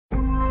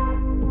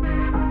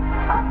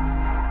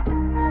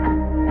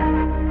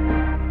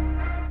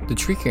The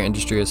tree care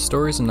industry has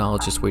stories and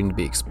knowledge just waiting to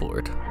be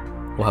explored.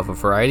 We'll have a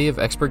variety of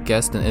expert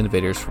guests and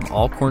innovators from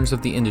all corners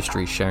of the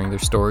industry sharing their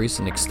stories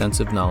and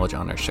extensive knowledge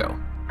on our show.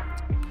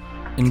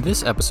 In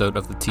this episode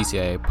of the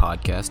TCIA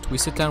podcast, we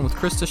sit down with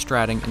Krista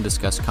Stratting and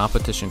discuss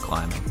competition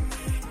climbing.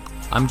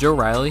 I'm Joe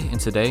Riley, and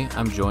today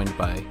I'm joined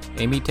by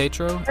Amy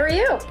Tatro. How are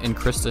you? And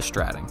Krista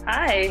Stratting.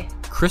 Hi.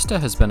 Krista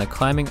has been a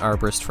climbing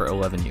arborist for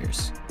 11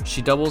 years.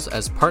 She doubles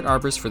as part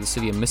arborist for the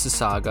city of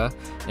Mississauga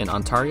in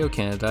Ontario,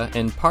 Canada,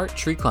 and part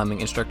tree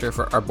climbing instructor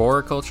for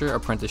arboriculture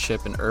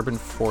apprenticeship and urban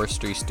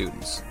forestry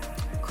students.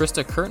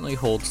 Krista currently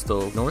holds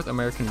the North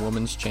American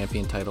Women's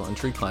Champion title in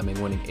tree climbing,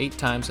 winning 8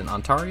 times in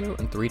Ontario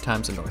and 3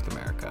 times in North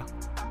America.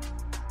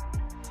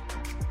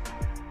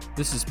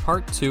 This is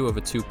part 2 of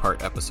a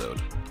 2-part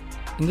episode.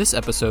 In this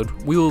episode,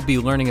 we will be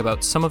learning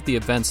about some of the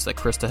events that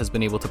Krista has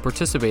been able to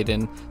participate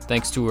in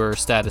thanks to her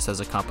status as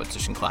a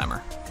competition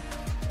climber.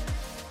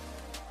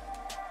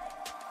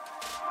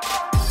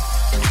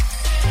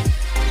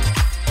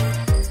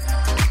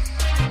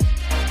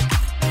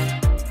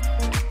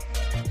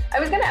 I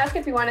was going to ask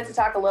if you wanted to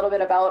talk a little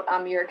bit about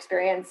your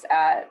experience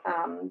at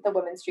the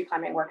Women's Tree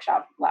Climbing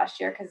Workshop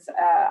last year, because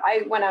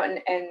I went out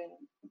and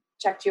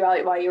checked you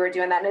out while you were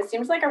doing that, and it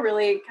seems like a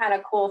really kind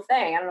of cool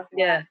thing. I don't know if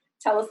you want to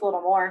tell us a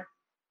little more.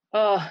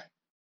 Oh,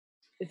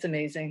 it's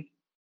amazing.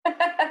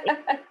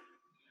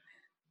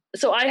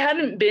 So I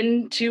hadn't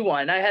been to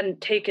one. I hadn't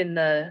taken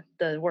the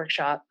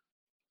workshop,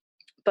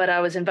 but I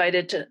was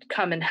invited to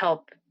come and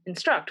help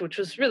instruct, which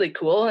was really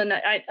cool. And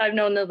I've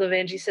known the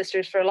Levangie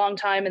sisters for a long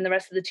time and the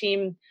rest of the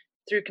team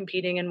through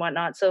competing and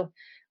whatnot. So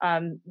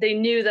they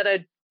knew that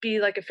I'd be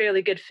like a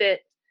fairly good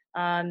fit.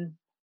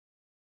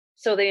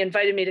 So they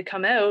invited me to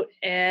come out,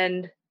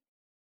 and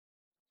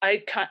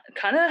I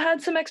kind of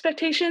had some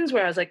expectations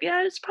where I was like,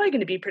 yeah, it's probably going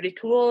to be pretty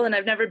cool. And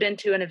I've never been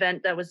to an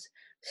event that was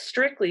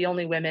strictly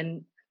only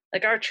women.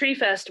 Like our Tree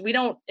Fest,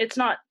 it's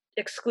not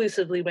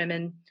exclusively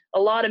women. A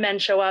lot of men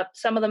show up.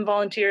 Some of them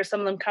volunteer. Some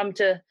of them come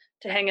to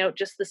hang out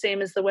just the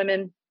same as the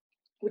women,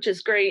 which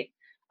is great.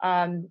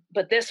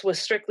 But this was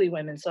strictly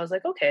women. So I was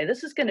like, okay,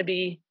 this is going to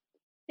be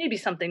maybe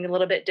something a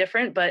little bit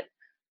different, but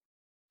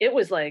it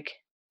was like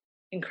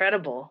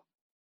incredible.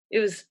 It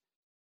was,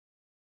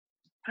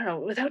 I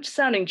don't know, without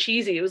sounding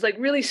cheesy, it was like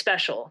really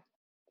special.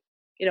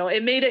 You know,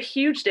 it made a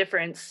huge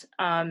difference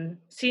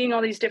seeing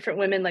all these different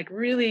women like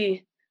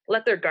really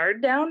let their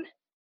guard down.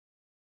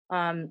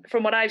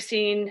 From what I've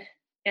seen,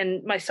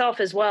 and myself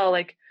as well,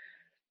 like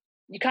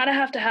you kind of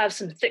have to have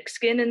some thick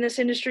skin in this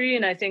industry.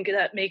 And I think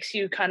that makes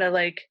you kind of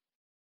like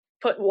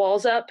put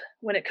walls up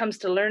when it comes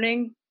to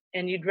learning,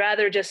 and you'd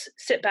rather just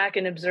sit back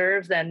and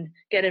observe than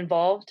get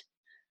involved.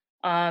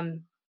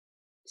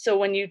 So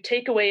when you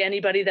take away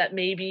anybody that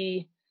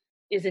maybe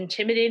is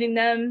intimidating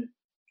them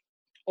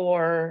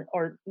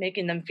or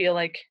making them feel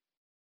like,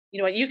 you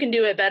know what, you can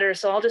do it better,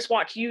 so I'll just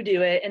watch you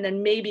do it and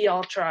then maybe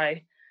I'll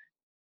try.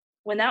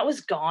 When that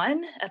was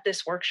gone at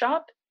this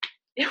workshop,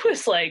 it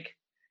was like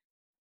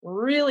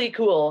really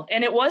cool.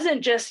 And it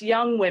wasn't just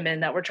young women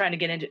that were trying to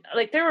get into,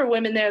 like there were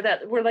women there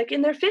that were like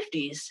in their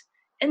 50s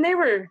and they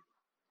were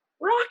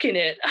rocking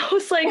it. I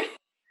was like,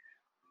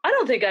 I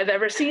don't think I've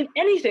ever seen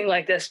anything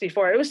like this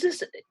before. It was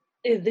just,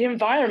 the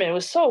environment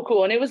was so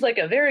cool. And it was like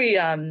a very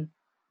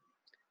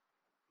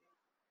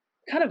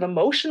kind of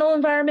emotional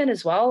environment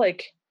as well.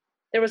 Like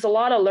there was a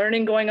lot of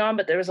learning going on,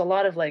 but there was a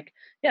lot of like,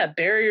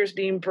 barriers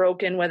being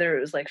broken, whether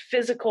it was like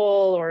physical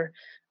or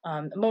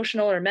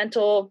emotional or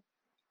mental.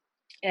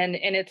 And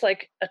it's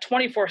like a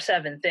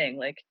 24/7 thing.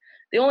 Like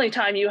the only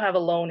time you have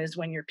alone is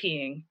when you're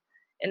peeing.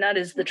 And that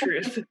is the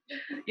truth,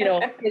 you know,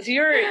 because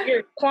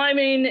you're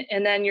climbing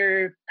and then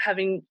you're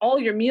having all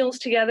your meals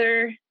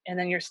together and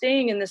then you're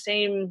staying in the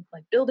same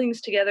like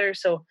buildings together.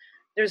 So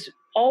there's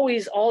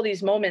always all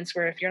these moments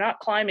where if you're not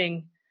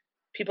climbing,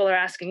 people are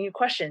asking you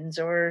questions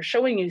or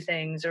showing you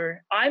things,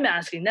 or I'm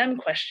asking them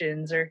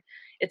questions, or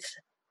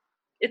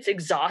it's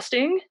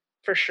exhausting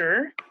for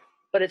sure,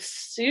 but it's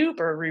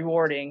super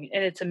rewarding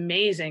and it's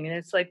amazing. And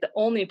it's like the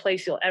only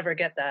place you'll ever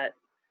get that.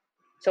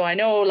 So I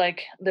know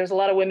like there's a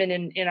lot of women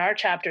in our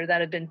chapter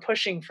that have been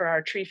pushing for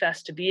our Tree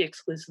Fest to be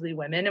exclusively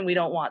women, and we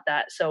don't want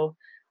that. So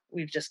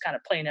we've just kind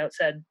of plain out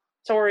said,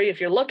 sorry, if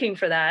you're looking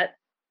for that,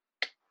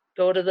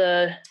 go to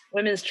the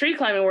Women's Tree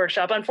Climbing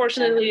Workshop.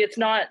 Unfortunately, it's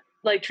not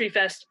like Tree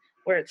Fest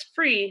where it's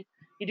free.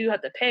 You do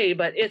have to pay,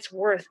 but it's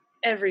worth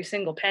every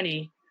single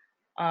penny.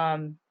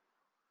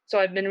 So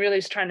I've been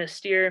really trying to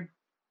steer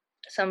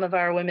some of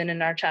our women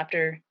in our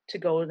chapter to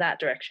go that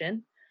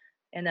direction.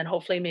 And then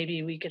hopefully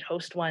maybe we could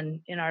host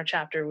one in our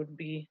chapter would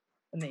be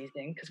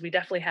amazing, because we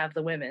definitely have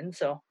the women.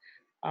 So,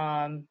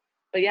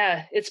 but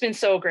yeah, it's been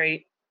so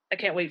great. I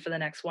can't wait for the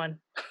next one.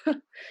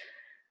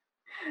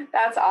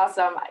 That's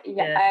awesome.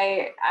 Yeah.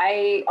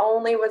 I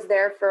only was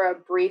there for a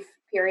brief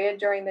period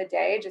during the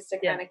day just to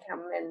kind of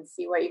come and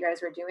see what you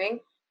guys were doing.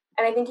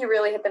 And I think you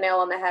really hit the nail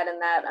on the head in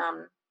that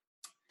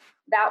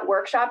that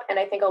workshop. And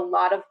I think a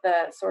lot of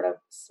the sort of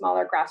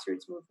smaller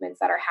grassroots movements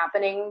that are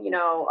happening, you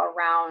know,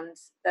 around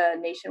the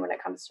nation when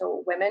it comes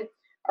to women,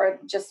 are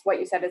just what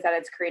you said, is that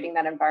it's creating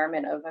that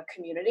environment of a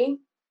community.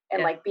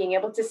 and like being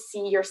able to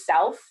see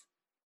yourself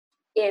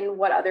in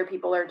what other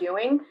people are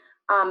doing,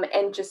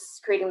 and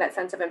just creating that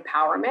sense of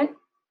empowerment.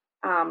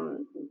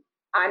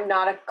 I'm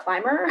not a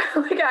climber.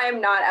 Like I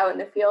am not out in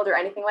the field or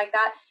anything like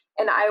that.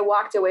 And I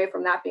walked away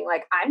from that being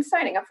like, I'm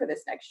signing up for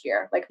this next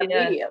year, like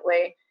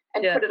immediately,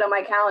 and put it on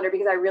my calendar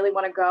because I really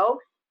want to go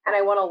and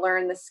I want to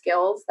learn the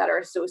skills that are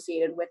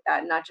associated with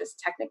that, not just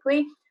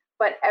technically,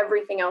 but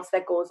everything else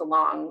that goes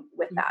along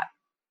with that.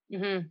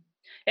 Mm-hmm.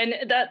 And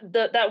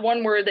that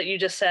one word that you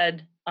just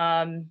said,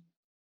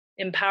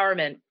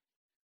 empowerment,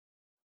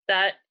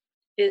 that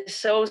is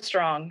so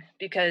strong,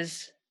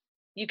 because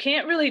you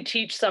can't really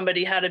teach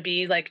somebody how to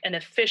be like an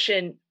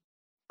efficient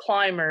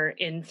climber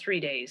in 3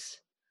 days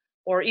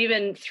or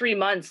even 3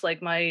 months,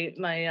 like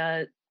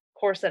my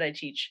course that I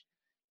teach.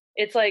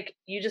 It's like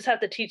you just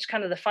have to teach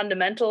kind of the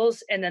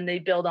fundamentals and then they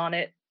build on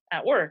it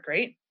at work,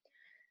 right?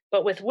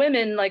 But with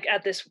women, like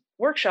at this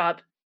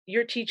workshop,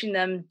 you're teaching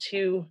them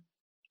to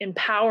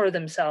empower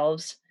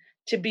themselves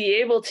to be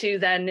able to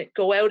then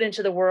go out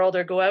into the world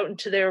or go out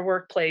into their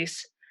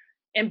workplace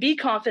and be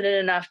confident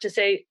enough to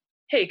say,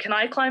 hey, can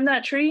I climb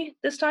that tree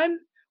this time?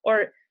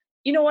 Or,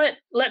 you know what,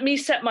 let me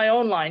set my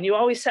own line. You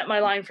always set my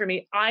line for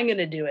me. I'm going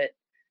to do it,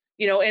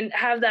 and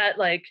have that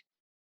like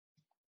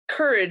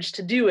courage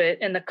to do it,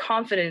 and the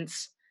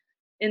confidence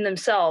in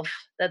themselves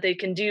that they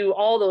can do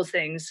all those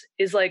things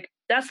is like,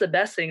 that's the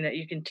best thing that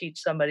you can teach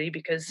somebody,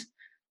 because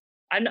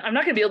I'm not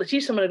going to be able to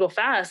teach someone to go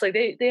fast. Like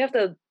they have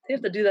to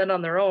do that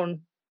on their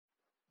own.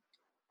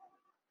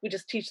 We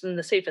just teach them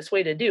the safest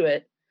way to do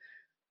it.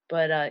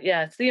 But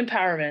it's the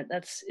empowerment.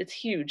 It's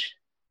huge.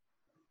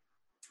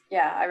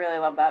 Yeah, I really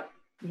love that.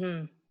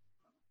 Mm-hmm.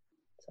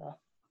 So,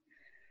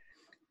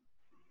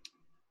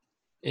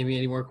 Amy,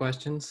 any more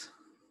questions?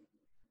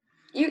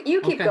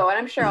 You keep going.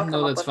 I'm sure I'll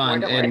come up with more.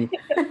 No, that's fine.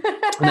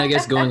 And I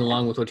guess going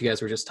along with what you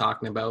guys were just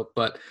talking about,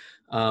 but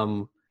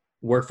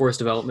workforce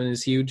development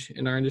is huge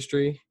in our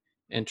industry,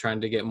 and trying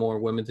to get more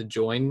women to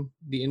join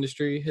the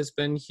industry has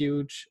been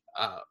huge.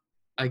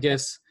 I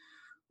guess,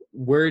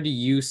 where do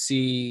you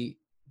see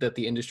that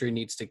the industry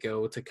needs to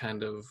go to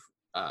kind of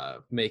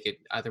make it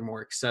either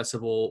more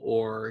accessible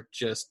or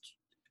just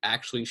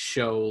actually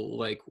show,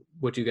 like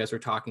what you guys were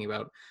talking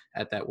about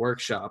at that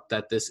workshop,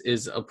 that this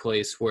is a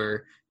place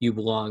where you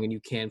belong and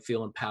you can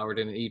feel empowered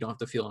and you don't have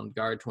to feel on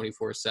guard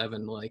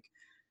 24/7? Like,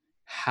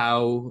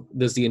 how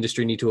does the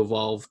industry need to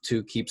evolve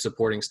to keep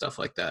supporting stuff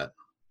like that?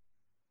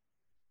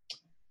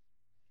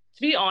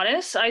 To be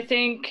honest, I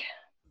think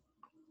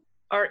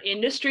our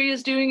industry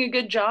is doing a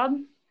good job,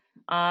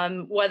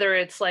 whether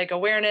it's like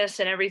awareness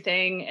and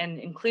everything and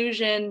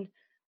inclusion,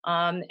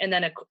 and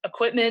then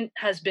equipment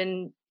has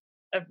been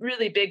a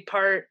really big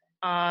part,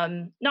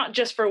 not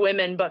just for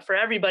women, but for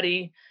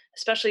everybody,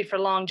 especially for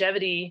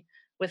longevity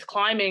with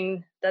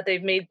climbing, that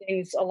they've made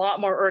things a lot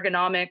more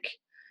ergonomic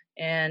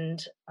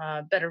and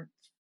better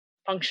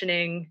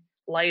functioning,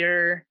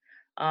 lighter.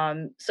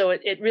 So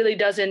it really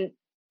doesn't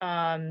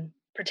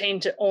pertain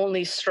to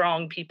only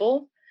strong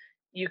people.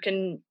 You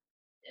can,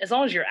 as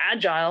long as you're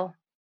agile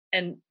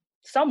and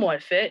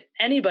somewhat fit,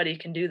 anybody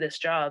can do this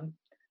job.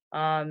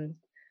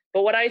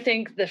 But what I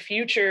think in the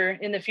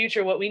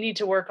future, what we need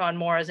to work on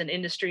more as an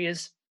industry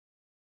is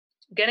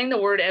getting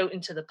the word out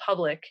into the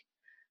public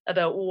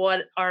about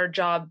what our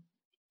job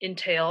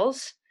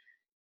entails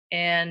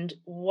and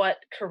what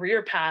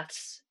career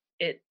paths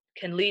it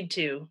can lead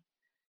to.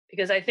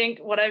 Because I think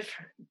what I've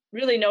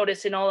really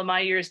noticed in all of my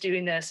years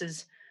doing this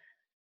is,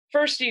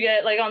 first you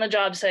get like on the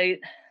job site,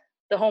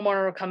 the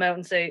homeowner will come out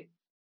and say,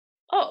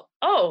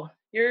 oh,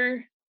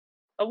 you're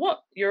a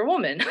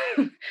woman.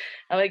 I'm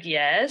like,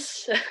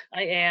 yes,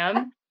 I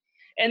am.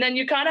 And then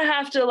you kind of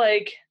have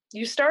to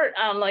you start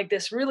on like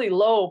this really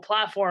low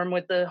platform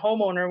with the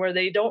homeowner where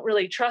they don't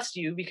really trust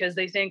you, because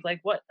they think like,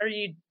 what are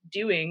you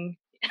doing?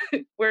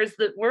 Where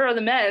are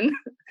the men?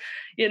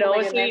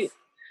 So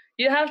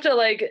you have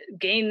to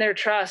gain their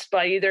trust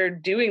by either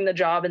doing the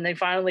job and they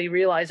finally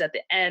realize at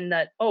the end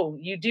that, oh,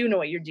 you do know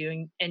what you're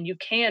doing and you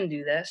can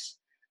do this.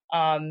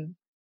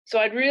 So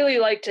I'd really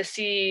like to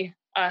see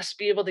us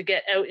be able to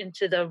get out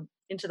into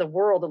the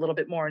world a little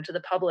bit more, into the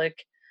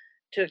public,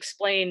 to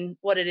explain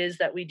what it is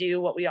that we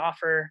do, what we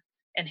offer,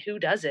 and who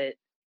does it.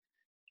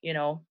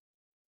 Because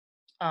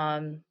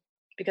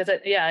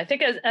I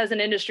think as an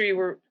industry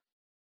we're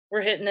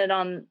hitting it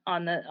on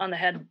the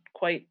head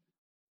quite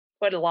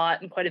a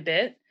lot and quite a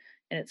bit,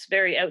 and it's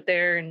very out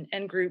there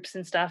and groups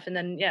and stuff. And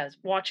then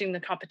watching the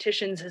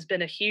competitions has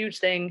been a huge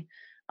thing.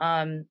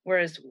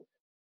 Whereas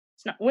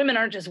women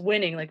aren't just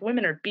winning, like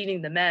women are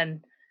beating the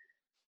men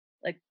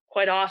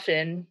quite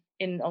often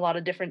in a lot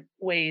of different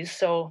ways.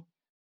 So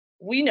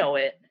we know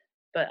it,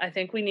 but I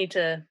think we need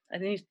to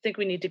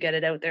get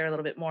it out there a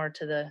little bit more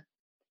to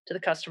the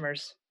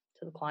customers,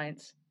 to the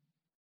clients,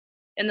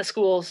 and the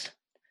schools,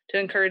 to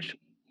encourage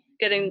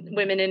getting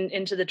women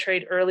into the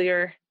trade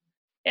earlier,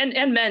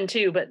 and men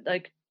too, but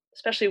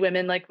especially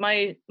women. Like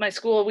my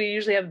school, we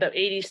usually have about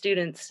 80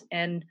 students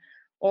and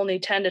only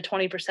 10 to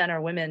 20%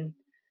 are women.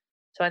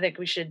 So I think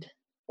we should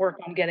work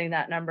on getting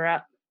that number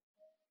up.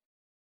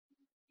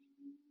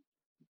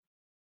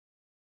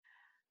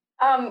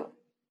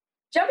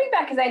 Jumping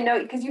back, because I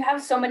know, because you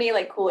have so many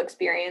like cool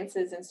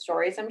experiences and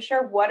stories, I'm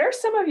sure, what are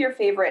some of your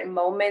favorite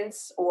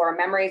moments or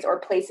memories or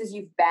places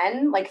you've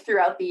been like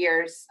throughout the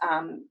years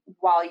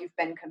while you've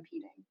been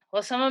competing?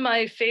 Well, some of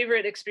my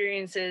favorite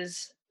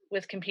experiences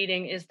with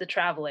competing is the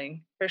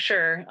traveling, for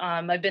sure.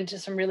 I've been to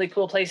some really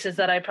cool places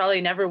that I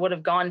probably never would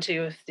have gone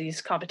to if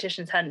these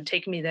competitions hadn't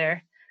taken me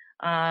there.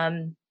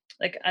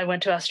 Like I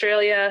went to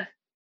Australia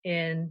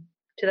in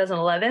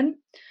 2011.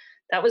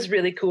 That was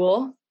really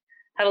cool.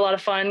 Had a lot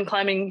of fun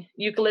climbing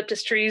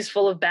eucalyptus trees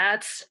full of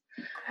bats.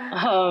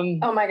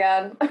 Oh my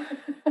God.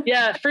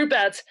 Yeah, fruit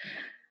bats.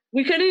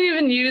 We couldn't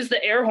even use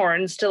the air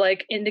horns to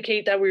like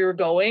indicate that we were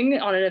going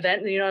on an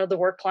event. You know, the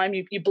work climb,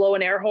 you blow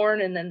an air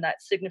horn and then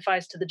that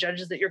signifies to the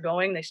judges that you're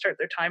going. They start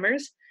their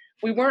timers.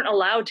 We weren't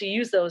allowed to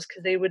use those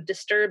because they would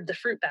disturb the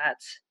fruit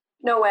bats.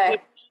 No way.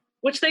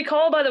 Which they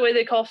call, by the way,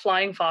 they call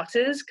flying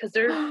foxes because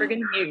they're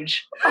friggin'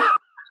 huge.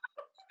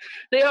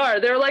 They are.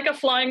 They're like a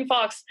flying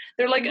fox.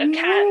 They're like a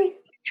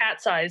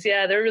cat size.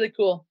 Yeah, they're really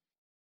cool.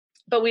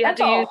 But we had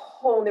to use a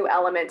whole new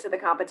element to the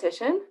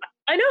competition.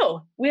 I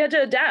know. We had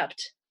to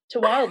adapt to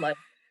wildlife.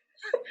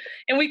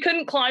 And we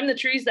couldn't climb the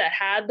trees that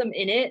had them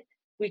in it.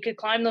 We could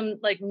climb them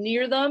like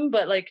near them,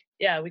 but like,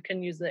 yeah, we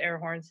couldn't use the air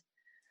horns.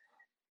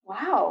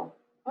 Wow.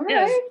 All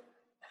right.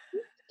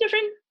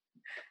 Different.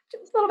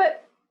 Just a little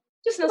bit.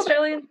 Just an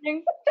Australian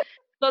thing.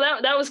 So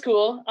that was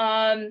cool.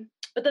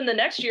 But then the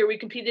next year we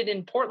competed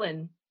in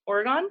Portland,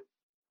 Oregon.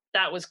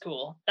 That was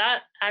cool.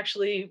 That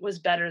actually was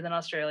better than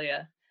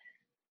Australia,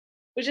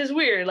 which is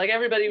weird. Like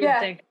everybody would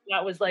think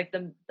that was like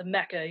the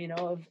mecca, you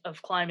know,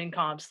 of climbing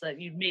comps,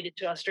 that you made it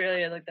to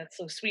Australia. Like that's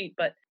so sweet.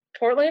 But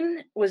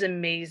Portland was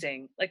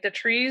amazing. Like the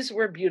trees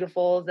were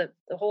beautiful. The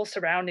whole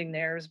surrounding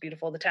there was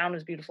beautiful. The town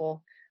was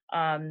beautiful.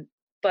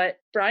 But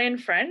Brian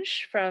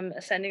French from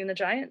Ascending the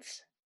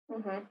Giants,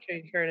 I'm sure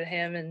you've heard of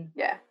him, and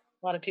a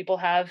lot of people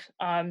have.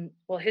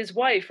 Well, his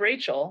wife,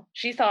 Rachel,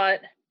 she's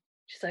like,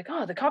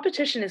 oh, the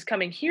competition is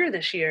coming here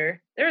this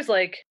year. There's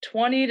like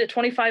 20 to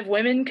 25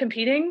 women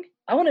competing.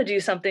 I want to do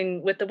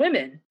something with the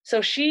women.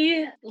 So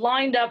she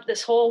lined up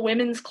this whole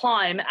women's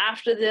climb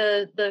after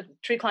the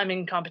tree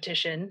climbing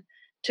competition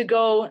to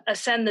go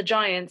ascend the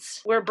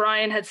Giants, where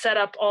Brian had set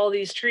up all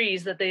these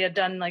trees that they had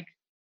done like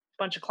a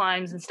bunch of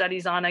climbs and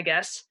studies on, I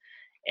guess.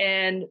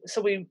 And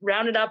so we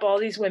rounded up all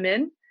these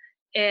women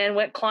and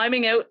went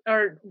climbing out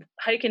or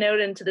hiking out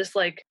into this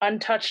like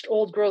untouched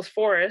old growth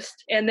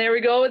forest. And there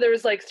we go. There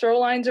was like throw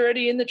lines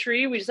already in the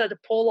tree. We just had to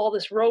pull all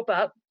this rope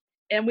up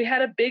and we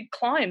had a big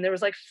climb. There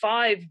was like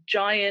 5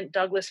 giant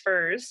Douglas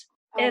firs.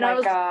 And I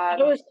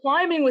was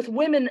climbing with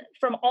women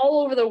from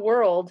all over the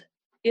world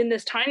in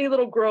this tiny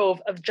little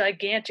grove of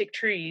gigantic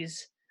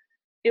trees.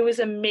 It was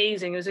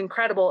amazing. It was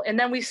incredible. And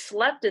then we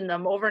slept in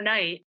them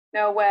overnight.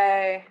 No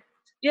way.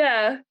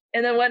 Yeah.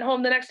 And then went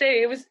home the next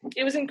day.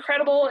 It was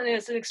incredible, and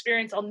it's an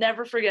experience I'll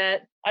never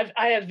forget.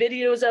 I have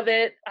videos of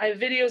it. I have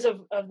videos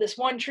of this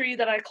one tree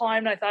that I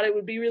climbed. I thought it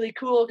would be really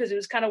cool because it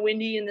was kind of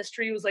windy and this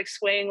tree was like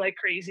swaying like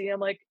crazy. I'm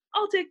like,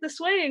 I'll take the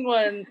swaying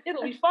one.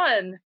 It'll be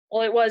fun.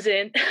 Well, it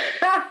wasn't.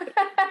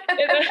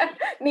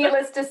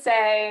 Needless to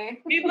say.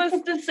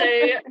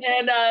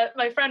 And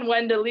my friend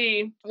Wenda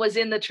Lee was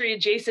in the tree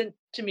adjacent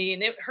to me,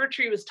 and her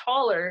tree was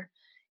taller.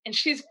 And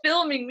she's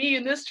filming me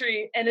in this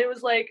tree, and it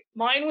was like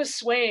mine was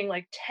swaying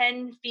like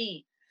 10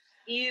 feet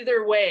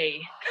either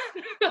way.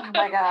 Oh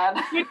my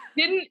God.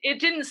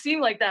 It didn't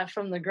seem like that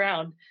from the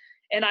ground.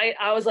 And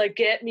I was like,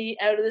 get me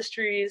out of this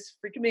tree, it's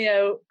freaking me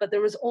out. But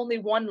there was only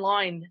one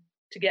line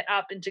to get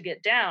up and to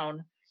get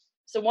down.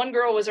 So one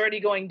girl was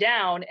already going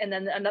down, and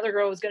then another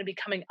girl was going to be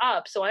coming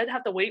up. So I'd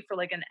have to wait for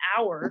like an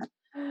hour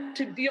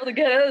to be able to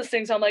get out of this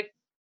thing. So I'm like,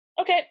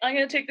 okay, I'm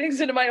going to take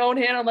things into my own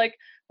hand. I'm like,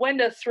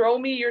 Wenda, throw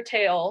me your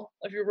tail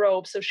of your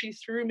rope. So she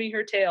threw me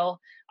her tail.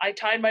 I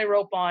tied my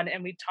rope on,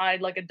 and we tied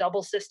like a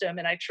double system,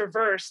 and I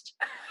traversed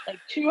like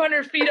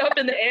 200 feet up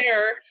in the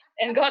air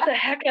and got the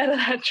heck out of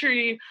that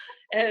tree.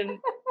 And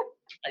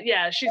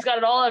yeah, she's got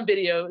it all on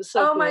video.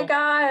 So cool. My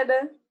God.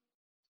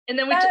 And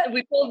then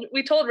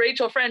we told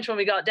Rachel French when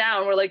we got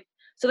down, we're like,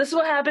 so this is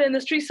what happened.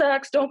 This tree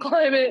sucks. Don't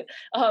climb it.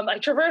 I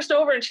traversed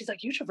over, and she's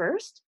like, you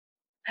traversed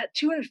at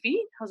 200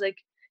 feet? I was like,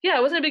 yeah,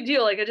 it wasn't a big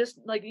deal. Like I just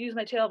like used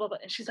my tail, blah, blah.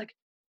 And she's like,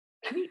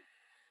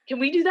 can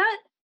we do that?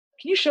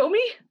 Can you show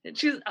me? And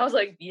I was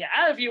like,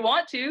 yeah, if you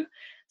want to.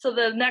 So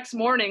the next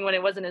morning when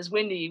it wasn't as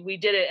windy, we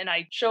did it, and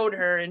I showed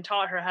her and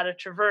taught her how to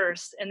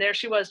traverse. And there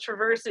she was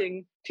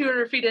traversing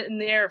 200 feet in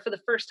the air for the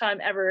first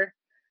time ever.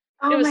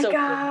 Oh my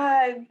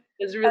God. Cool.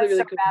 It was really,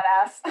 really cool.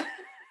 Badass.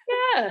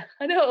 Yeah,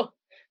 I know.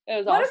 It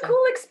was what awesome. A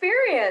cool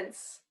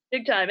experience.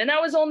 Big time. And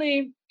that was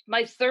only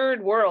my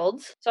 3rd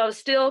Worlds. So I was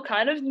still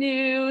kind of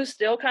new,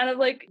 still kind of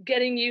like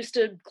getting used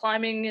to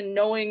climbing and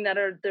knowing that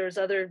there's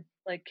other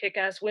like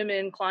kick-ass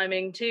women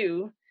climbing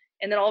too.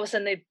 And then all of a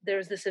sudden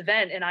there's this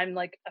event, and I'm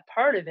like a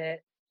part of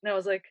it. And I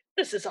was like,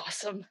 this is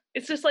awesome.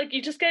 It's just like,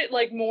 you just get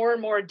like more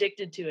and more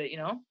addicted to it, you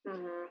know?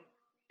 Mm-hmm.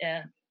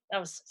 Yeah. That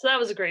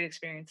was a great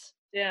experience.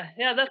 Yeah.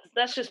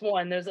 That's just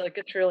one. There's like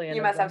a trillion.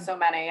 You must have so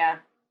many. Yeah.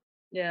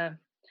 Yeah.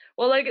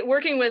 Well, like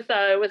working with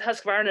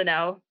Husqvarna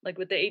now, like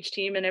with the H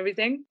team and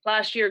everything,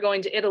 last year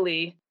going to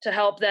Italy to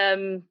help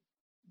them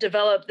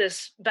develop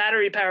this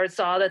battery powered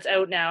saw that's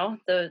out now,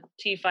 the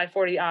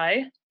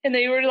T540i. And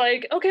they were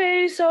like,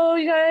 okay, so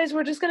you guys,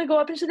 we're just going to go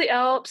up into the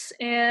Alps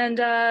and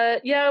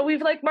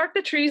we've like marked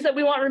the trees that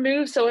we want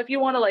removed. So if you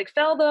want to like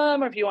fell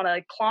them or if you want to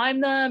like climb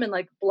them and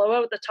like blow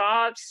out the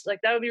tops, like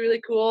that would be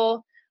really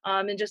cool.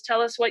 And just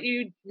tell us what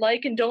you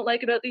like and don't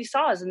like about these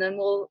saws. And then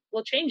we'll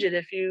change it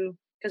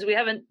because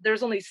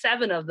there's only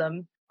 7 of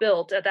them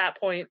built at that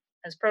point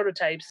as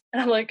prototypes.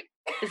 And I'm like,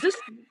 is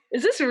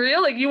this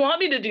real? Like, you want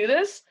me to do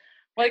this?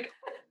 Like,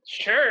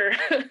 sure.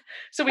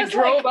 So we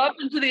drove up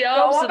into the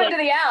Alps. Go up into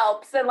the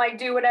Alps and like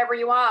do whatever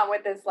you want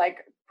with this like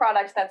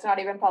product that's not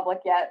even public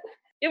yet.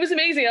 It was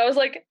amazing. I was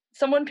like,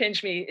 someone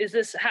pinch me. Is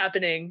this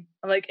happening?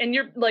 I'm like, and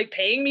you're like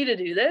paying me to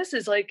do this?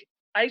 Is like,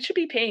 I should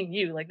be paying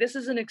you. Like, this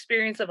is an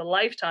experience of a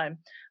lifetime.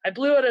 I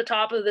blew out the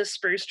top of this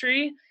spruce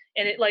tree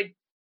and it like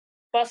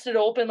busted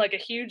open like a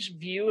huge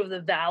view of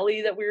the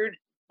valley that we were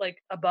like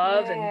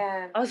above.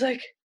 Man. And I was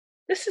like,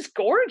 this is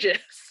gorgeous.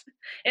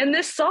 And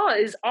this saw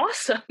is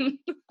awesome.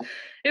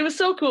 It was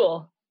so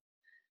cool.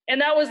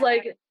 And that was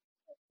like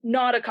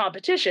not a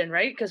competition,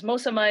 right? Because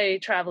most of my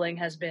traveling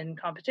has been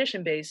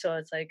competition based. So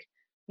it's like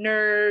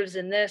nerves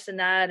and this and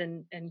that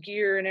and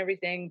gear and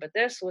everything. But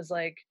this was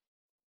like,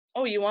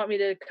 oh, you want me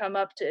to come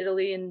up to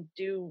Italy and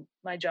do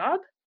my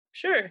job?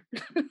 Sure.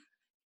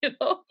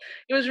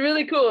 It was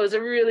really cool. It was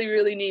a really,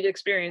 really neat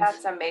experience.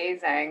 That's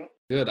amazing.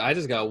 Good. I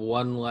just got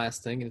one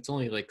last thing, and it's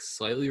only like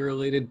slightly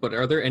related, but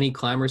are there any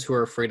climbers who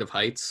are afraid of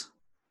heights?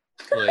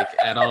 Like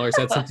at all, or is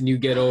that something you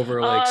get over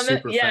like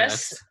super fast?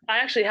 Yes. I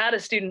actually had a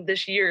student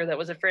this year that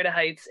was afraid of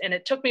heights, and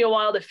it took me a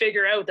while to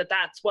figure out that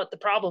that's what the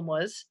problem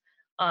was.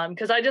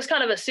 Because I just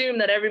kind of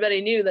assumed that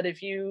everybody knew that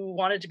if you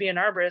wanted to be an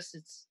arborist,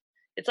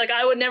 it's like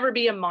I would never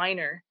be a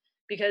miner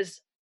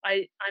because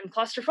I'm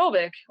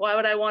claustrophobic. Why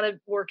would I want to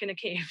work in a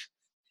cave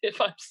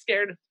if I'm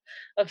scared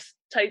of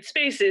tight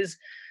spaces?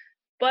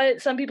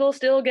 But some people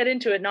still get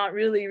into it, not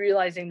really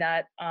realizing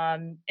that.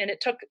 And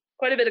it took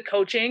quite a bit of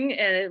coaching,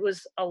 and it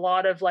was a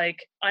lot of like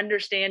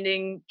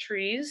understanding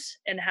trees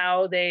and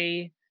how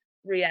they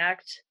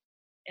react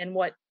and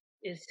what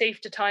is safe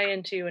to tie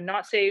into and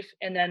not safe,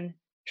 and then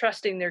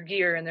trusting their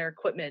gear and their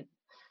equipment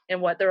and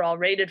what they're all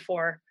rated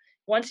for.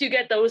 Once you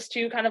get those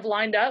two kind of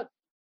lined up,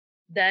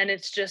 then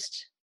it's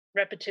just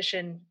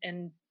repetition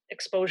and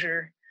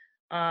exposure,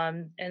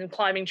 and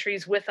climbing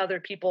trees with other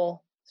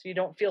people so you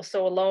don't feel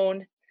so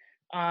alone.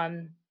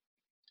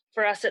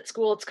 For us at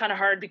school, it's kind of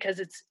hard because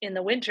it's in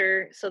the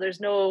winter, so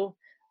there's no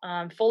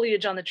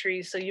foliage on the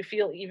trees, so you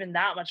feel even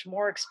that much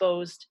more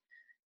exposed,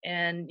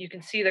 and you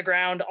can see the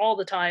ground all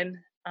the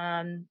time.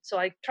 So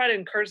I try to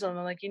encourage them.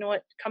 I'm like, you know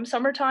what, come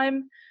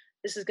summertime,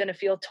 this is going to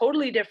feel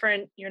totally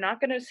different. You're not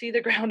going to see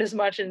the ground as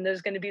much, and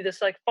there's going to be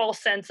this like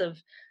false sense of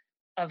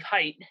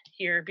height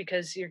here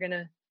because you're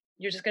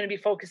just going to be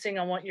focusing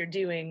on what you're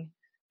doing,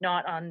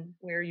 not on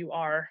where you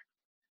are.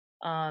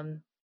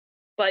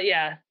 But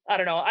yeah, I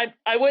don't know.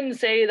 I wouldn't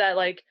say that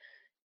like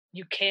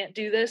you can't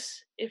do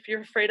this if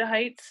you're afraid of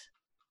heights,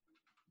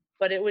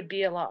 but it would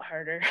be a lot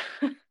harder.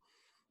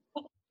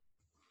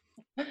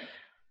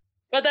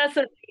 But that's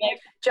the thing.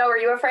 Joe, are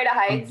you afraid of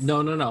heights?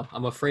 No.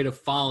 I'm afraid of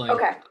falling.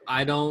 Okay.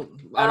 I don't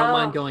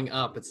mind going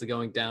up. It's the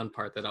going down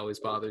part that always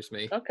bothers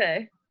me.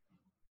 Okay.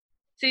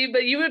 See,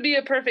 but you would be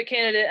a perfect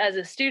candidate as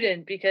a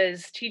student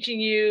because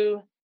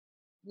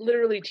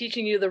literally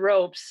teaching you the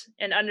ropes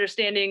and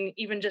understanding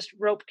even just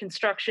rope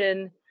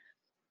construction,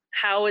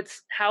 how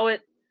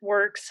it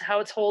works, how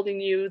it's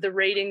holding you, the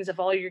ratings of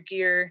all your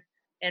gear,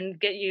 and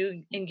get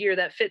you in gear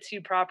that fits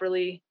you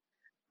properly.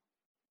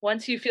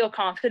 Once you feel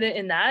confident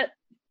in that,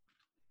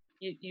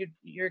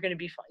 you're going to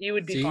be fine. You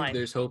would be fine.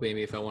 There's hope,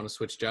 Amy, if I want to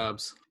switch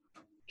jobs.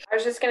 I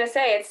was just going to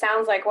say, it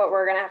sounds like what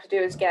we're going to have to do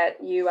is get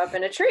you up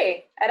in a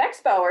tree at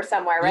Expo or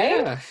somewhere,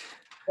 right? Yeah.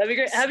 That'd be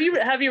great.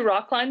 Have you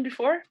rock climbed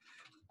before?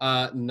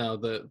 No,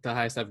 the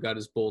highest I've got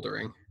is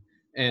bouldering.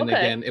 And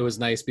Again, it was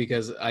nice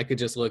because I could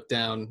just look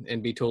down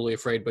and be totally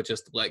afraid, but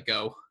just let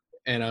go.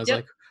 And I was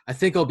like, I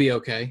think I'll be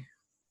okay.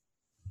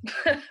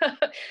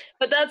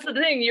 But that's the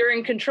thing, you're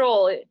in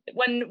control.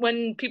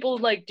 When people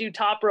like do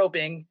top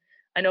roping,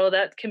 I know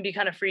that can be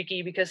kind of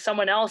freaky because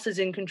someone else is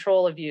in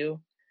control of you.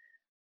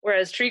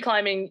 Whereas tree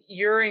climbing,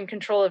 you're in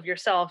control of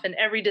yourself, and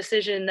every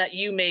decision that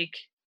you make,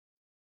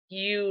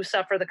 you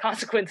suffer the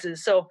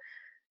consequences. So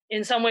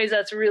in some ways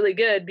that's really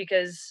good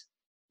because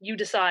you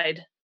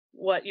decide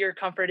what your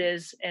comfort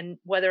is and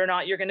whether or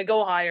not you're going to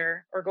go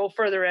higher or go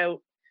further out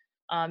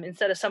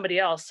instead of somebody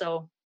else.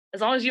 So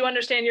as long as you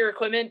understand your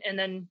equipment and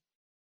then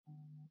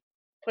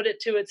put it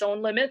to its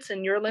own limits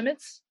and your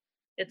limits,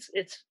 it's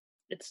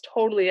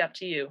totally up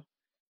to you.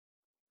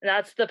 And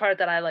that's the part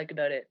that I like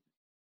about it.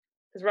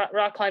 Because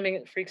rock climbing,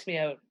 it freaks me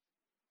out.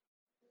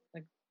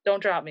 Like,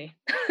 don't drop me.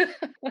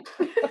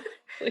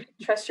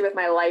 Trust you with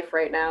my life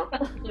right now.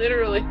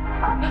 Literally.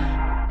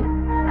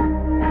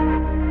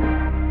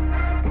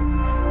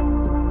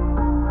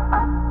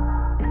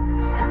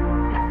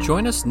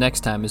 Join us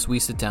next time as we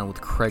sit down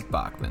with Craig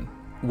Bachman,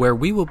 where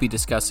we will be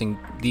discussing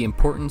the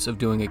importance of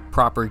doing a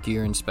proper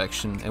gear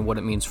inspection and what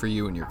it means for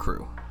you and your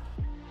crew.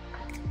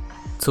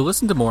 To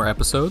listen to more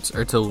episodes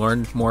or to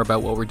learn more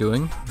about what we're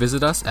doing,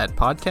 visit us at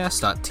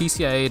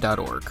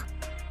podcast.tcia.org.